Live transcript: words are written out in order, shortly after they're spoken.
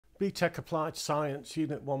BTEC Applied Science,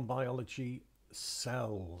 Unit 1 Biology,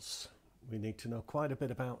 cells. We need to know quite a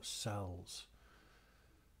bit about cells.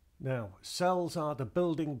 Now, cells are the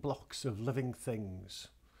building blocks of living things.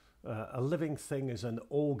 A living thing is an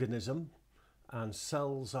organism, and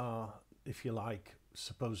cells are, if you like,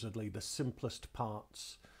 supposedly the simplest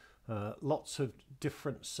parts. Lots of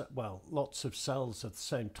cells of the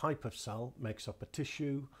same type of cell makes up a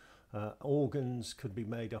tissue. Organs could be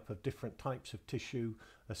made up of different types of tissue.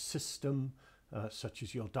 A system, such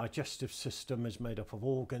as your digestive system, is made up of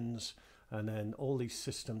organs, and then all these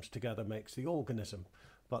systems together makes the organism.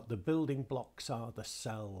 But the building blocks are the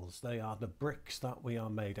cells. They are the bricks that we are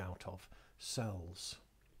made out of, cells.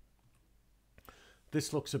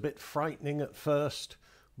 This looks a bit frightening at first.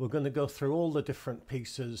 We're going to go through all the different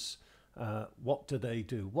pieces. What do they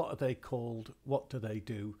do? What are they called? What do they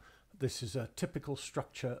do? This is a typical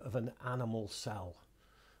structure of an animal cell.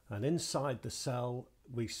 And inside the cell,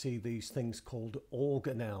 we see these things called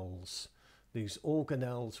organelles. These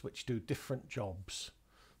organelles which do different jobs.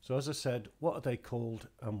 So as I said, what are they called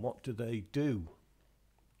and what do they do?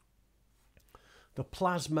 The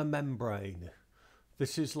plasma membrane.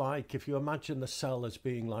 This is like, if you imagine the cell as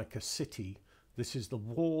being like a city, this is the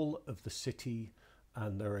wall of the city,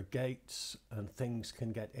 and there are gates and things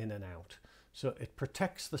can get in and out. So it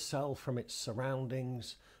protects the cell from its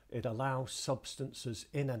surroundings. It allows substances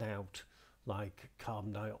in and out like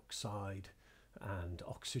carbon dioxide and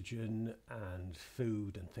oxygen and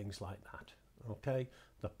food and things like that. Okay,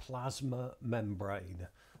 the plasma membrane,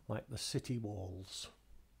 like the city walls.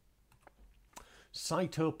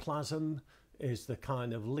 Cytoplasm is the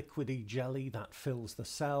kind of liquidy jelly that fills the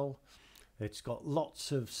cell. It's got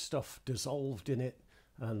lots of stuff dissolved in it,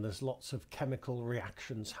 and there's lots of chemical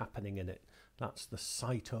reactions happening in it. That's the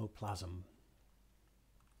cytoplasm.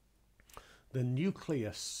 The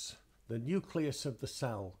nucleus of the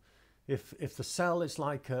cell. If the cell is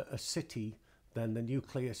like a city, then the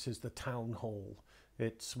nucleus is the town hall.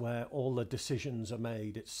 It's where all the decisions are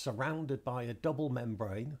made. It's surrounded by a double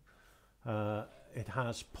membrane. It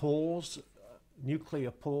has pores,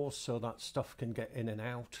 nuclear pores, so that stuff can get in and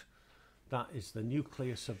out. That is the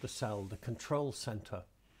nucleus of the cell, the control center.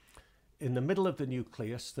 In the middle of the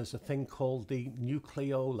nucleus, there's a thing called the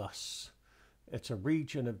nucleolus. It's a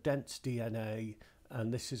region of dense DNA,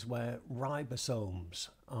 and this is where ribosomes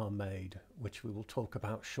are made, which we will talk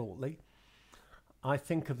about shortly. I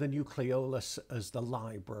think of the nucleolus as the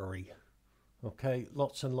library. Okay,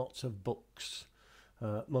 lots and lots of books,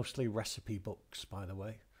 mostly recipe books, by the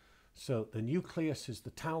way. So the nucleus is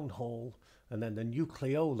the town hall, and then the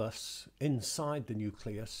nucleolus inside the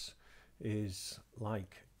nucleus is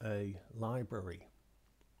like a library.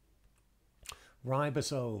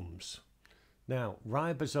 Ribosomes. Now,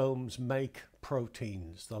 ribosomes make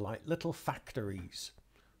proteins. They're like little factories.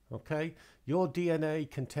 Okay, your DNA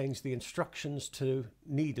contains the instructions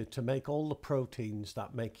needed to make all the proteins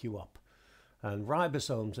that make you up. And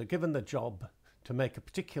ribosomes are given the job to make a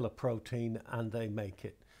particular protein, and they make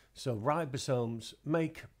it. So ribosomes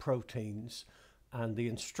make proteins, and the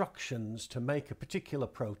instructions to make a particular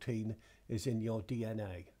protein is in your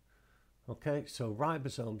DNA. Okay, so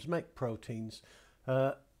ribosomes make proteins.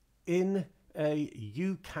 In a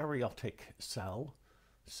eukaryotic cell,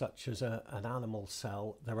 such as an animal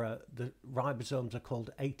cell, the ribosomes are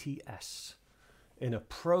called ATS. In a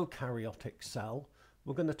prokaryotic cell,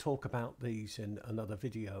 we're going to talk about these in another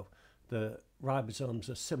video. The ribosomes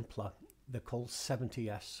are simpler. They're called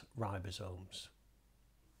 70S ribosomes.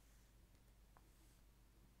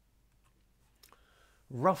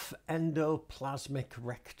 Rough endoplasmic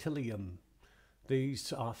reticulum.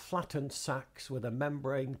 These are flattened sacs with a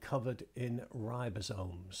membrane covered in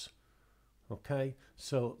ribosomes. Okay,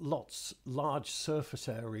 so large surface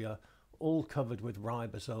area, all covered with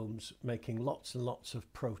ribosomes, making lots and lots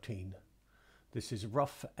of protein. This is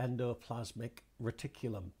rough endoplasmic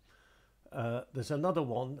reticulum. There's another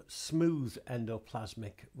one, smooth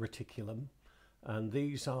endoplasmic reticulum, and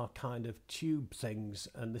these are kind of tube things,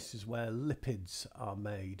 and this is where lipids are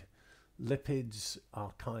made. Lipids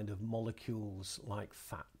are kind of molecules like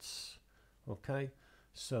fats. Okay,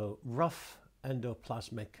 so rough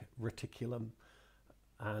endoplasmic reticulum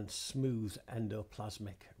and smooth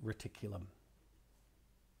endoplasmic reticulum.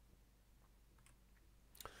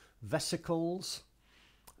 Vesicles.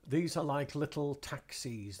 These are like little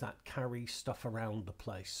taxis that carry stuff around the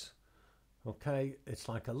place. Okay, it's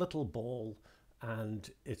like a little ball, and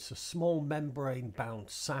it's a small membrane-bound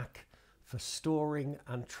sac for storing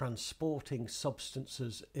and transporting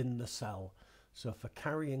substances in the cell. So for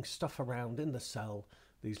carrying stuff around in the cell,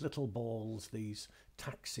 these little balls, these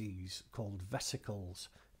taxis called vesicles,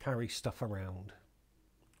 carry stuff around.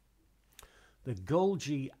 the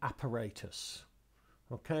Golgi apparatus.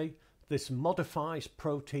 Okay, this modifies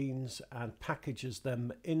proteins and packages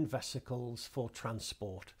them in vesicles for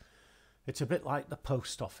transport. It's a bit like the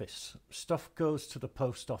post office. Stuff goes to the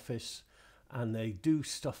post office and they do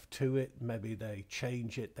stuff to it. Maybe they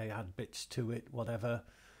change it, they add bits to it, whatever.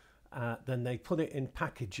 Then they put it in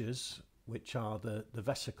packages, which are the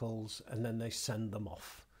vesicles, and then they send them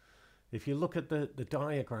off. If you look at the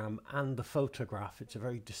diagram and the photograph, it's a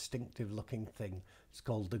very distinctive looking thing. It's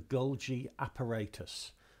called the Golgi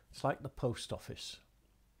apparatus. It's like the post office.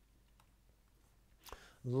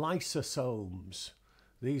 Lysosomes.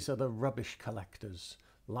 These are the rubbish collectors.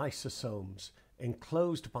 Lysosomes.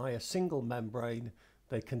 Enclosed by a single membrane,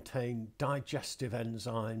 they contain digestive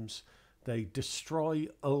enzymes. They destroy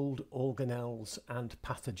old organelles and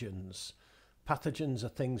pathogens. Pathogens are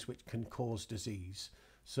things which can cause disease.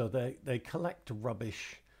 So they collect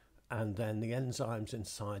rubbish and then the enzymes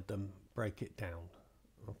inside them break it down.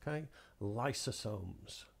 Okay?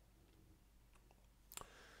 Lysosomes.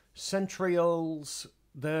 Centrioles,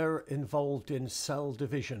 they're involved in cell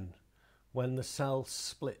division when the cell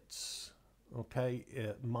splits. Okay?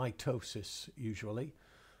 Mitosis usually.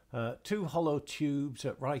 Two hollow tubes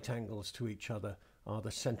at right angles to each other are the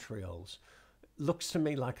centrioles. Looks to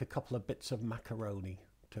me like a couple of bits of macaroni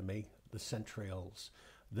to me, the centrioles.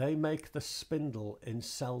 They make the spindle in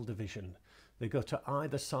cell division. They go to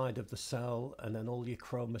either side of the cell and then all your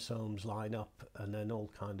chromosomes line up and then all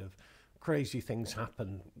kind of crazy things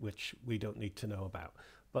happen which we don't need to know about.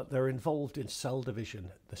 But they're involved in cell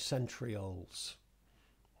division, the centrioles.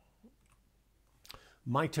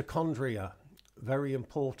 Mitochondria, very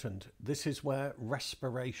important. This is where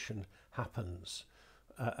respiration happens.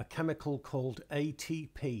 A chemical called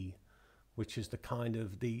ATP, which is the kind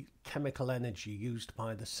of the chemical energy used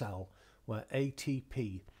by the cell, where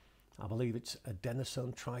ATP, I believe it's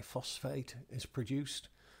adenosine triphosphate, is produced.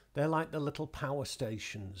 They're like the little power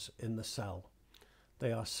stations in the cell.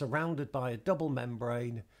 They are surrounded by a double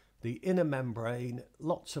membrane, the inner membrane,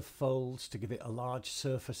 lots of folds to give it a large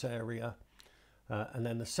surface area, and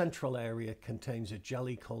then the central area contains a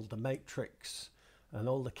jelly called the matrix, and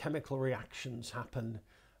all the chemical reactions happen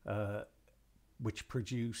which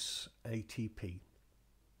produce ATP.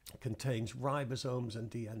 It contains ribosomes and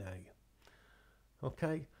DNA.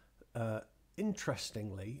 Okay,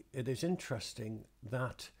 interestingly, it is interesting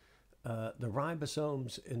that the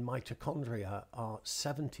ribosomes in mitochondria are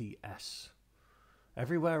 70S.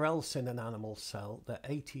 Everywhere else in an animal cell, they're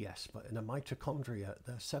 80S, but in a mitochondria,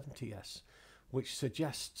 they're 70S, which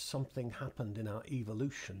suggests something happened in our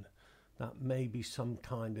evolution, that maybe some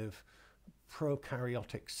kind of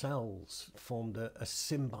prokaryotic cells formed a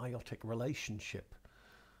symbiotic relationship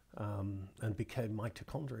and became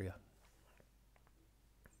mitochondria.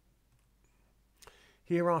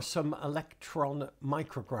 Here are some electron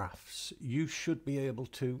micrographs. You should be able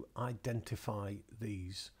to identify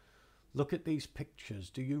these. Look at these pictures.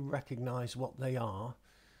 Do you recognize what they are?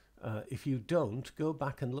 If you don't, go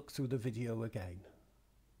back and look through the video again.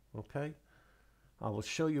 Okay? I will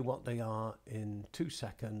show you what they are in 2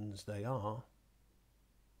 seconds. They are.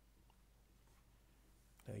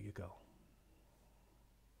 There you go.